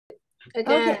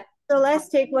Again. Okay, so let's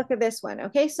take a look at this one.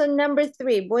 Okay, so number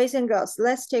 3, boys and girls,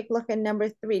 let's take a look at number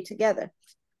 3 together.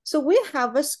 So we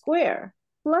have a square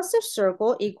plus a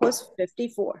circle equals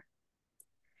 54.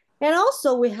 And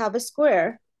also we have a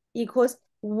square equals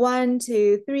 1,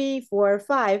 2, 3, 4,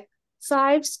 5.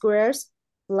 5 squares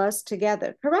plus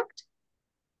together, correct?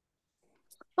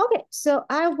 Okay, so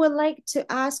I would like to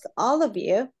ask all of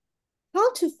you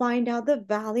how to find out the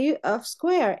value of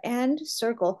square and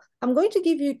circle. I'm going to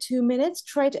give you 2 minutes.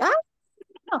 Try to,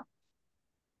 no.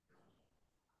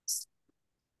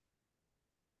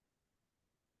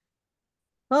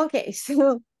 Okay,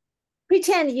 so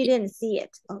pretend you didn't see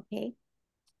it, okay?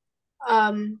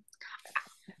 Um,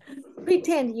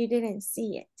 Pretend you didn't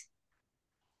see it.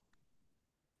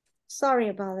 Sorry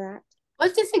about that.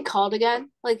 what's this thing called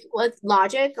again? Like what's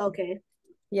logic? Okay.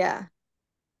 Yeah.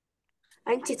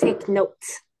 I need to take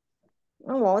notes.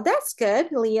 Oh, well, that's good,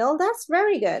 Leo. That's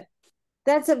very good.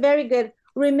 That's a very good.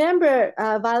 Remember,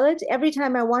 Violet, every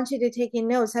time I want you to take in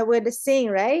notes, I would sing,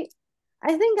 right?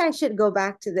 I think I should go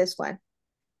back to this one.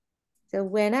 So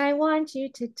when I want you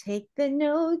to take the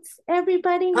notes,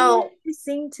 everybody needs Oh, to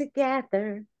sing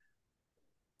together.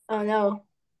 oh no.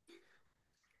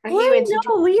 I hate Why when teachers.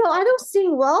 no, Leo? I don't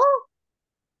sing well.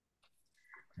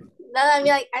 No, I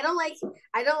mean like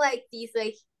I don't like these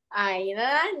like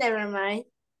never mind.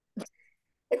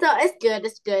 It's good,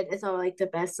 it's good. It's all like the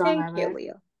best song Thank you, ever.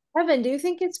 Leo. Evan, do you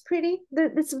think it's pretty?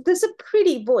 This a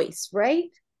pretty voice, right?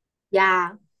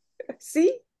 Yeah.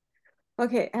 See?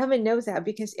 Okay, Evan knows that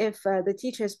because if the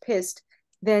teacher's pissed,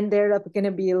 then there are going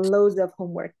to be loads of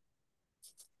homework.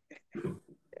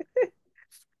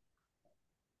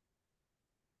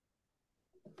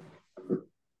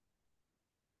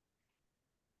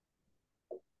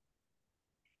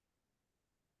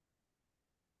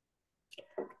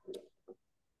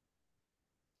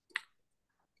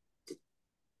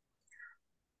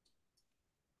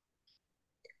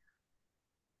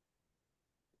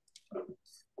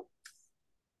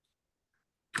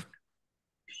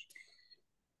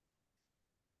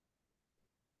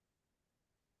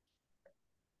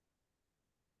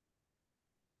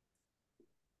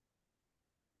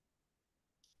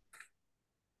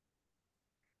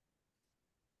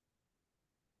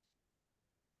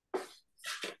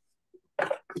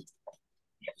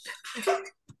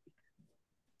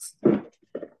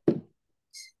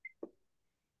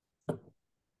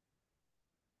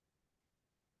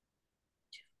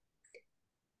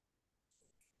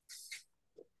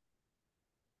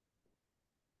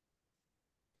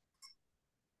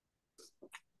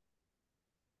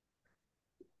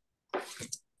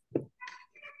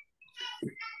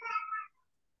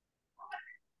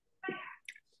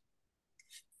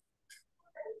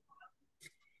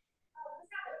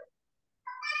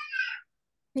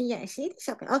 Yeah, see?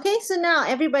 Okay, so now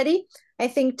everybody, I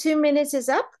think 2 minutes is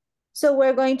up. So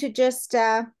we're going to just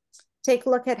take a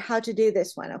look at how to do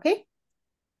this one, okay?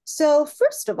 So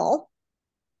first of all,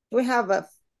 we have a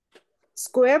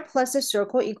square plus a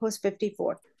circle equals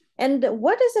 54. And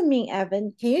what does it mean,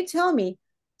 Evan? Can you tell me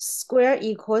square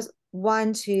equals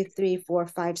 1, 2, 3, 4,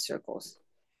 5 circles?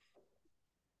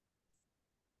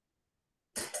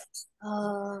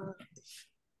 Uh,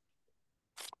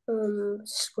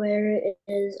 square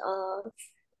is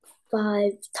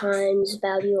 5 times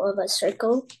value of a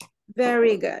circle.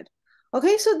 Very good.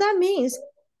 Okay, so that means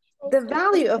the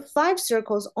value of 5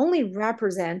 circles only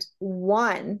represent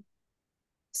 1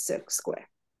 square.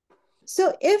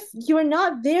 So if you're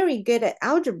not very good at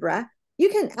algebra, you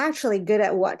can actually good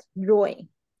at what? Drawing.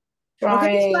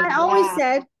 Okay, so Drawing, I always yeah.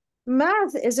 said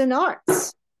math is an art.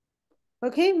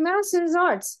 Okay, math is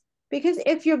arts. Because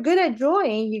if you're good at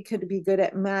drawing, you could be good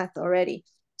at math already.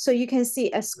 So you can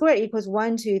see a square equals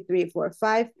 1, 2, 3, 4,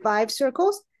 5, 5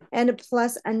 circles, and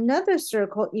plus another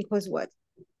circle equals what?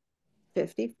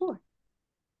 54.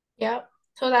 Yep.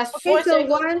 So that's Okay, four so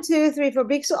circles. 1, 2, 3, 4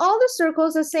 big. So all the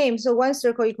circles are the same. So one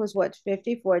circle equals what?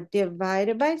 54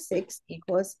 divided by 6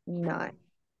 equals 9.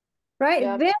 Right?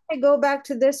 Yep. Then I go back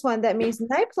to this one. That means 9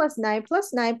 plus 9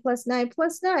 plus 9 plus 9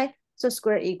 plus 9. So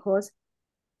square equals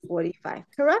 45.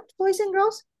 Correct, boys and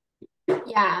girls?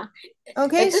 Yeah.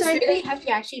 Okay, Is so this I really think, have to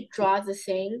actually draw the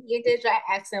thing? You did draw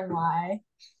X and Y.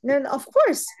 no, no, of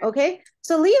course. Okay,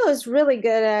 so Leo is really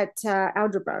good at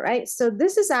algebra, right? So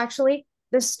this is actually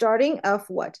the starting of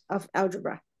what? Of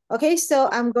algebra. Okay, so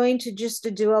I'm going to just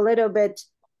to do a little bit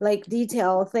like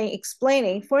detail thing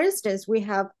explaining. For instance, we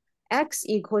have x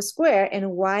equals square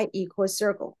and y equals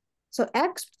circle. So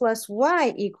x plus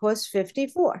y equals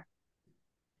 54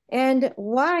 and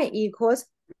y equals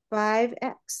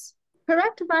 5x.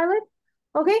 Correct, Violet?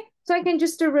 Okay, so I can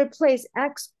just replace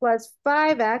x plus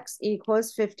 5x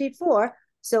equals 54.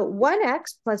 So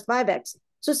 1x plus 5x.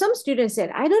 So some students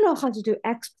said, I don't know how to do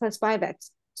x plus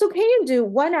 5x. So can you do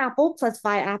 1 apple plus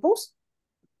 5 apples?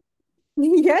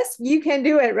 Yes, you can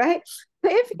do it, right?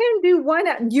 But if you can do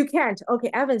one, you can't. Okay,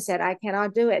 Evan said I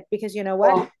cannot do it because you know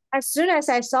what? Oh. As soon as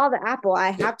I saw the apple,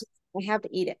 I have to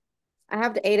eat it. I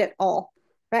have to eat it all,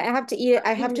 right? I have to eat it.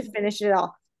 I have to finish it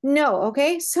all. No,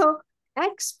 okay. So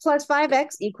x plus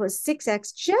 5x equals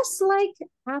 6x, just like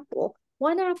apple.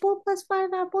 1 apple plus 5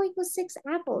 apple equals 6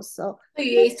 apples. So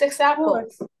you ate 6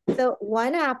 apples. so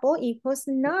 1 apple equals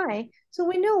 9. So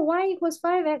we know y equals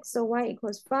 5x. So y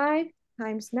equals 5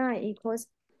 times 9 equals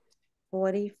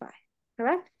 45.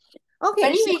 Correct?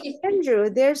 Okay, so Andrew,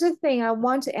 there's a thing I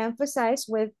want to emphasize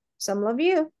with some of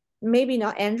you. Maybe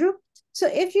not Andrew. So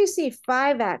if you see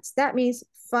 5x, that means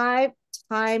 5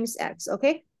 times x,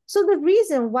 okay? So the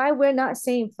reason why we're not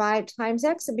saying 5 times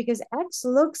x is because x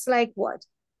looks like what?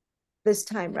 This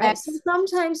time, right? X. So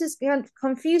sometimes it's going to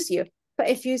confuse you. But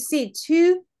if you see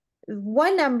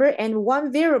one number and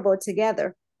one variable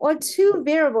together, or two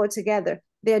variable together,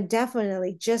 they're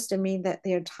definitely just mean that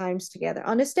they're times together.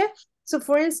 Understand? So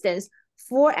for instance,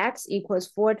 4x equals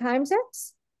 4 times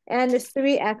x, and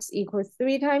 3x equals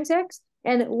 3 times x,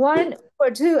 and 1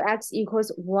 over 2x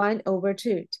equals 1 over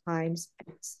 2 times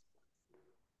x.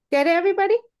 Get it,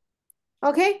 everybody?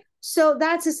 Okay, so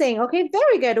that's the saying. Okay,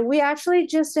 very good. We actually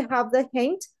just have the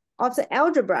hint of the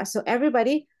algebra. So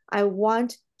everybody, I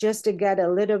want just to get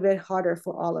a little bit harder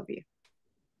for all of you.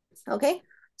 Okay,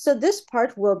 so this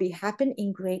part will be happen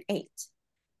in grade 8.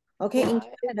 Okay, in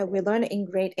Canada, we learn in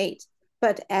grade 8.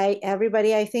 But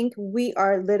everybody, I think we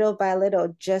are little by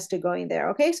little just going there.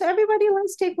 Okay, so everybody,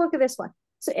 let's take a look at this one.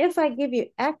 So if I give you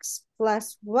x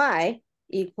plus y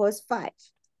equals 5.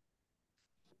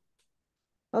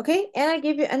 Okay, and I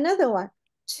give you another one.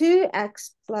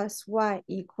 2x plus y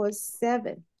equals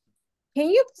 7. Can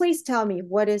you please tell me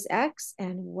what is x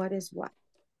and what is y?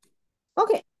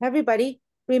 Okay, everybody,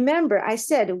 remember I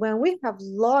said when we have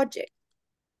logic,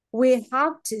 we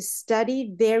have to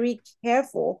study very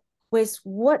careful with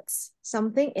what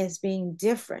something is being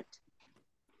different.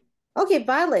 Okay,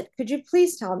 Violet, could you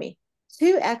please tell me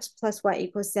 2x plus y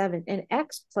equals 7 and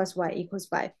x plus y equals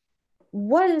 5?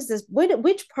 What is this?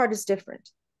 Which part is different?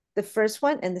 The first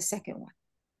one and the second one.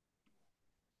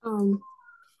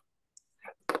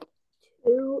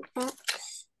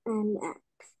 2x and x.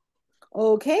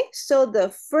 Okay, so the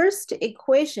first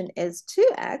equation is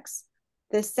 2x.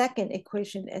 The second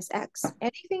equation is x.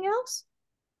 Anything else?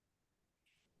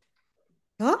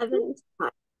 Huh?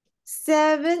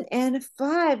 7 and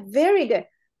 5. Very good.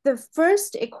 The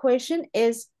first equation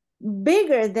is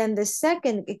bigger than the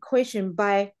second equation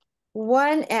by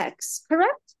 1x,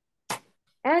 correct?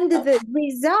 And the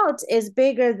result is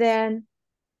bigger than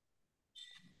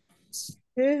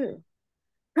 2.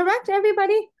 Correct,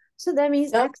 everybody? So that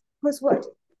means x equals what?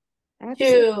 X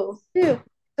 2. 2.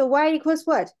 So y equals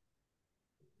what?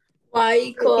 Y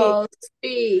equals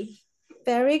 3.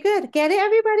 Very good. Get it,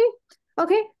 everybody?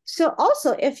 Okay. So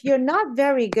also, if you're not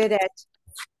very good at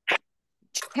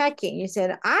checking, you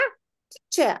said,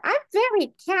 teacher, I'm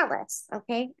very careless.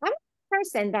 Okay. I'm a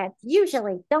person that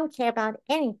usually don't care about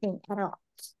anything at all.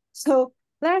 So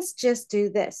let's just do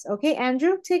this. Okay,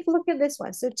 Andrew, take a look at this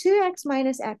one. So 2x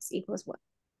minus x equals what?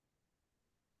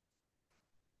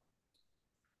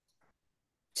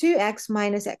 2x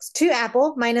minus x. 2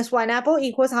 apple minus 1 apple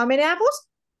equals how many apples?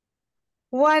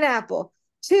 1 apple.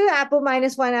 2 apple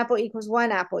minus 1 apple equals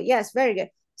 1 apple. Yes, very good.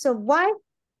 So y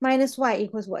minus y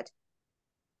equals what?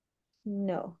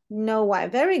 No y.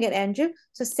 Very good, Andrew.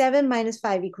 So 7 minus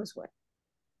 5 equals what?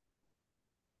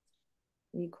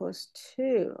 Equals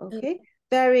 2. Okay,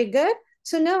 very good.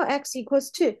 So now x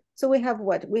equals 2. So we have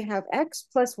what? We have x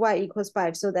plus y equals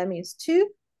 5. So that means 2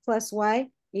 plus y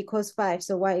equals 5.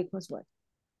 So y equals what?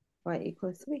 Y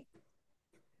equals 3.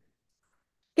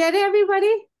 Get it,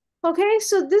 everybody? Okay,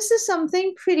 so this is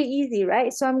something pretty easy,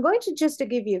 right? So I'm going to just to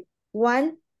give you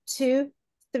 1, 2,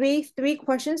 3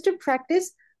 questions to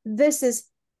practice. This is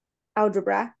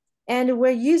algebra, and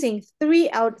we're using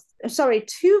 2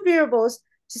 variables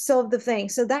to solve the thing.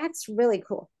 So that's really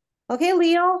cool. Okay,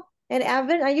 Leo and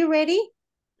Evan, are you ready?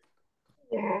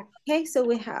 Yeah. Okay, so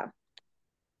we have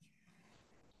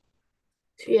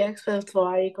 3x plus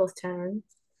y equals 10.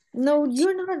 No,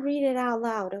 you're not read it out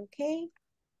loud, okay?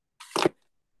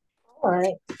 All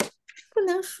right. 不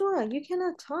能说, you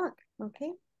cannot talk,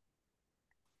 okay?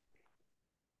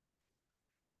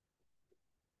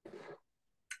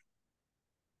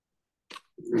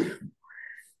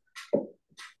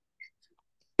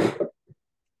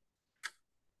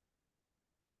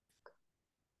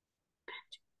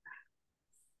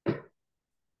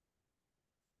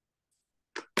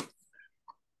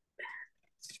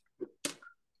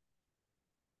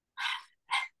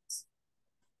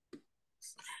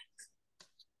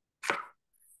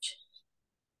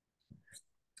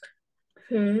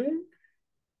 Hmm.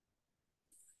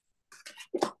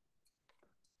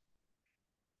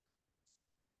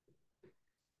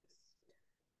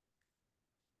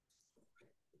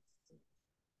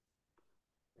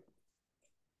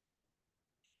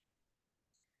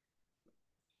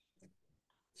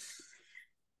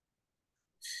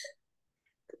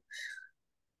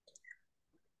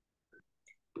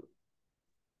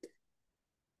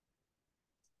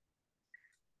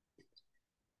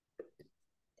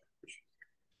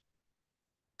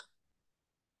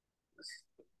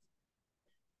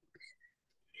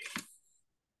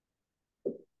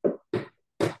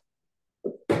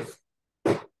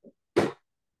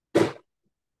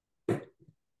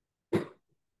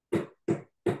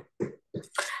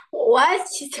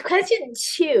 What's question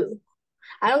 2?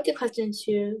 I don't get question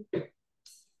 2.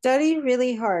 Study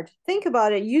really hard. Think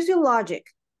about it. Use your logic.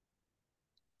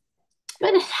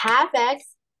 But half x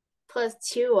plus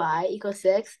 2y equals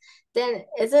 6, then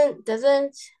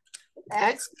doesn't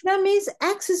x? That means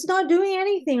x is not doing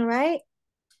anything, right?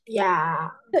 Yeah.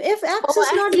 So if x Oh,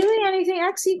 is not x doing anything,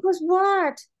 x equals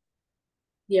what?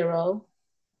 0.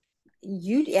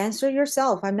 You'd answer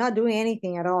yourself. I'm not doing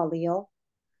anything at all, Leo.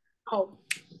 Oh.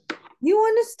 You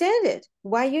understand it.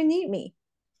 Why you need me?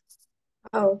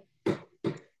 Oh.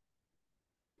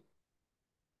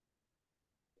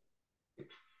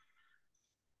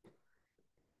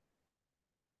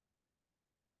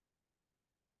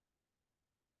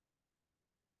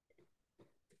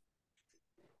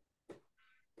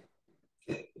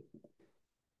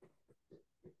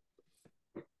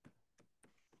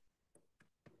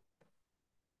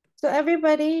 So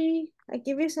everybody, I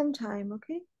give you some time,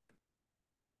 okay?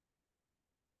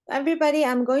 Everybody,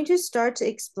 I'm going to start to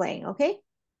explain, okay?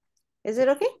 Is it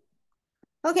okay?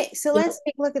 Okay, so Yeah. let's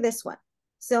take a look at this one.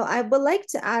 So I would like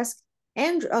to ask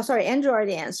Andrew, oh, sorry, Andrew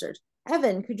already answered.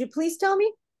 Evan, could you please tell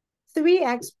me?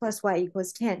 3x plus y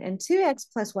equals 10 and 2x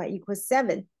plus y equals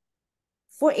 7.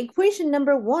 For equation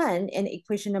number 1 and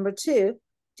equation number 2,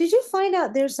 did you find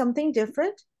out there's something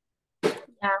different?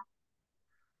 Yeah.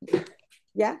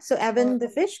 Yeah, so Evan the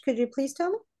fish, could you please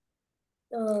tell me?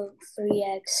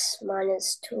 3x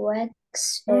minus 2x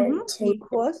and 10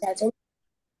 equals 7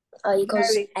 equals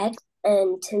very, x,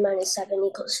 and 10 minus 7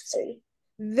 equals 3.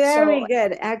 very So-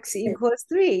 good. X equals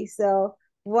 3. So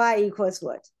y equals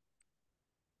what?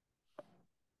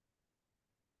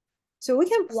 So we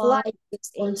can plug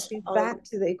this into back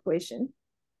to the equation.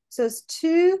 So it's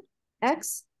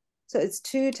 2x. So it's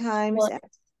 2 times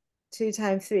x. 2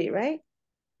 times 3, right?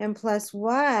 And plus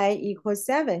y equals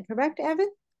 7. Correct,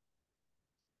 Evan?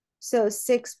 So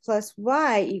 6 plus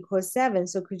y equals 7.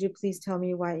 So could you please tell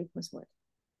me y equals what?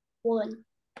 1.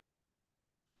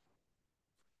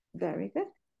 Very good.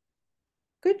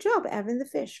 Good job, Evan the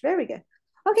fish. Very good.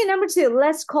 Okay, number 2,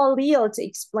 let's call Leo to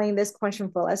explain this question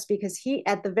for us because he,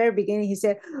 at the very beginning, he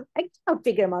said, I can't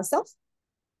figure myself.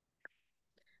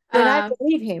 Then I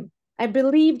believe him. I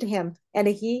believed him and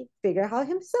he figured out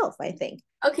himself, I think.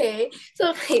 Okay,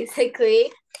 so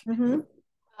basically, Mm-hmm.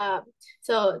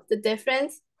 So the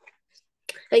difference,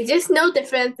 like there's no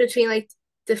difference between like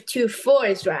the two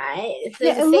fours, right? It's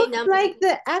Yeah, the it same looks number. like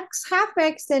the x, half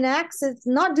x and x is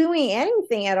not doing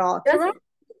anything at all, correct?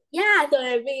 Yeah, so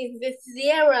it means it's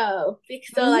 0.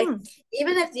 So like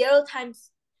even if 0 times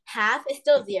half is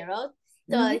still 0.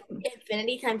 So like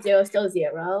infinity times 0 is still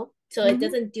 0. So it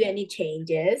doesn't do any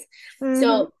changes.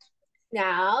 So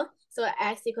now, so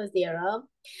x equals 0.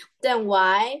 Then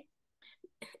y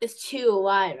is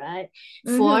 2y, right?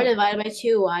 4 divided by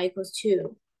 2y equals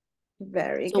 2.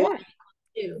 Very So good. y equals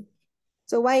 2.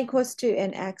 So y equals 2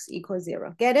 and x equals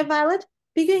 0. Get it, Violet?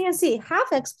 Because you can see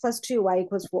half x plus 2y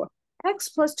equals 4. X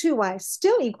plus 2y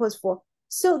still equals 4.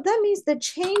 So that means the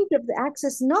change of the x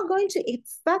is not going to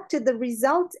affect the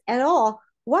result at all.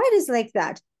 Why it is like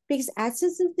that? Because x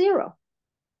is 0.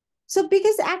 So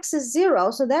because x is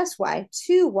 0, so that's why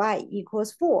 2y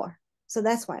equals 4. So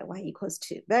that's why y equals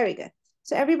 2. Very good.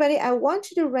 So everybody, I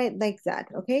want you to write like that,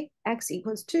 okay? X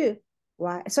equals 2,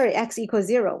 x equals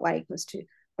 0, y equals 2.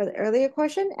 For the earlier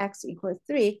question, x equals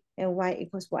 3 and y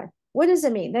equals 1. What does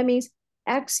it mean? That means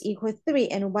x equals 3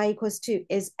 and y equals 2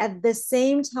 is at the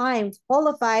same time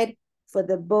qualified for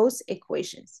the both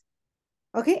equations.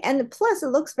 Okay, and plus it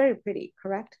looks very pretty,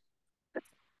 correct?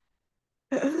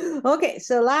 Okay,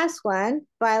 so last one,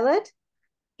 Violet,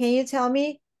 can you tell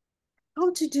me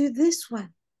how to do this one?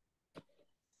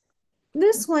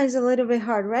 This one is a little bit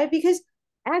hard, right? Because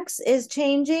x is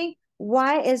changing,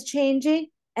 y is changing,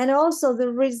 and also the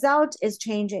result is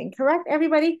changing, correct,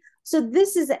 everybody? So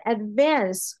this is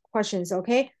advanced questions,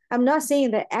 okay? I'm not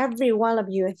saying that every one of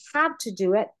you have to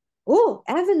do it. Oh,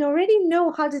 Evan already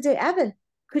know how to do it. Evan,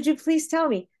 Could you please tell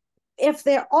me, if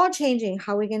they're all changing,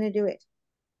 how are we going to do it?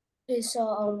 Okay, so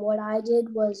what I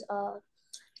did was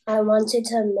I wanted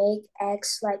to make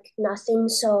x like nothing,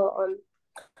 so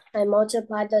I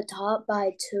multiplied the top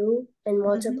by 2 and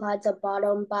multiplied the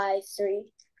bottom by 3.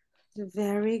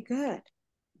 Very good.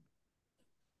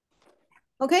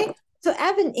 Okay, so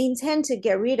Evan intends to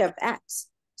get rid of x.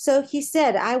 So he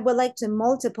said, I would like to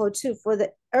multiply 2 for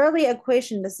the early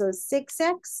equation. So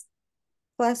 6x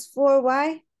plus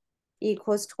 4y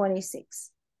equals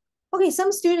 26. Okay,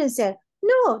 some students said,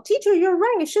 no, teacher, you're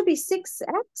right. It should be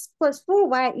 6x plus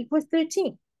 4y equals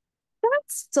 13.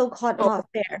 That's so-called not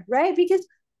fair, right? Because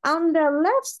on the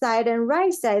left side and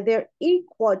right side, they're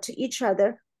equal to each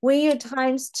other. When you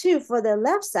times 2 for the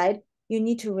left side, you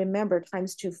need to remember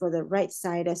times 2 for the right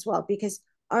side as well, because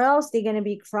or else they're going to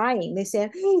be crying. They say,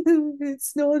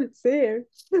 it's not fair.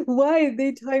 Why are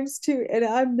they times 2 and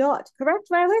I'm not? Correct,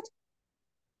 Violet?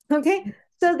 Okay,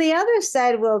 so the other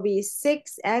side will be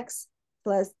 6x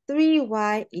plus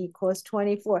 3y equals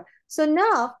 24. So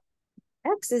now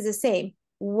x is the same.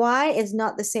 Y is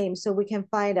not the same. So we can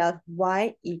find out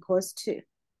y equals 2.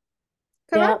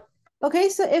 Correct? Yeah. Okay,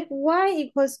 so if y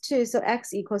equals 2, so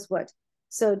x equals what?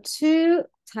 So 2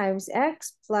 times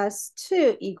x plus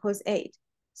 2 equals 8.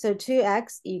 So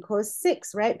 2x equals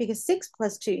 6, right? Because 6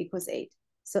 plus 2 equals 8.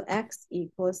 So x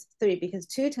equals 3 because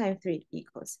 2 times 3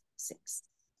 equals 6.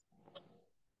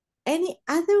 Any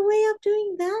other way of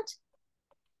doing that?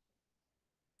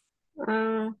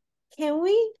 Can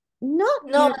we not?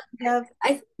 No,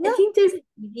 I think there's an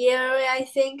easier way, I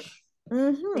think.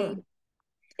 Mm-hmm.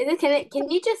 Can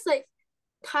you just like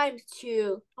times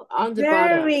 2 on the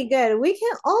bottom? Very good. We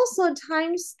can also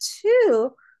times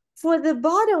 2 for the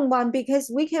bottom one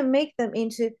because we can make them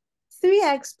into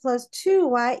 3x plus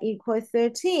 2y equals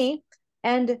 13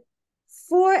 and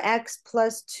 4x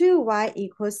plus 2y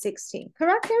equals 16.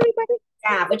 Correct, everybody?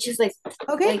 Yeah, which is like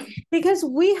okay, because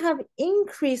we have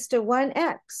increased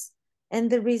 1x and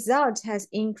the result has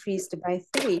increased by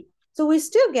 3. So we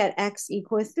still get x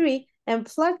equals 3 and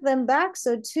plug them back.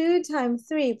 So 2 times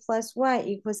 3 plus y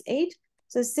equals 8.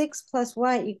 So 6 plus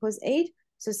y equals 8.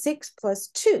 So 6 plus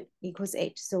 2 equals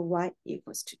 8. So y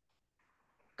equals 2.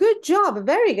 Good job.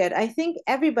 Very good. I think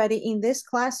everybody in this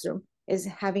classroom is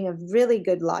having a really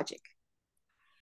good logic.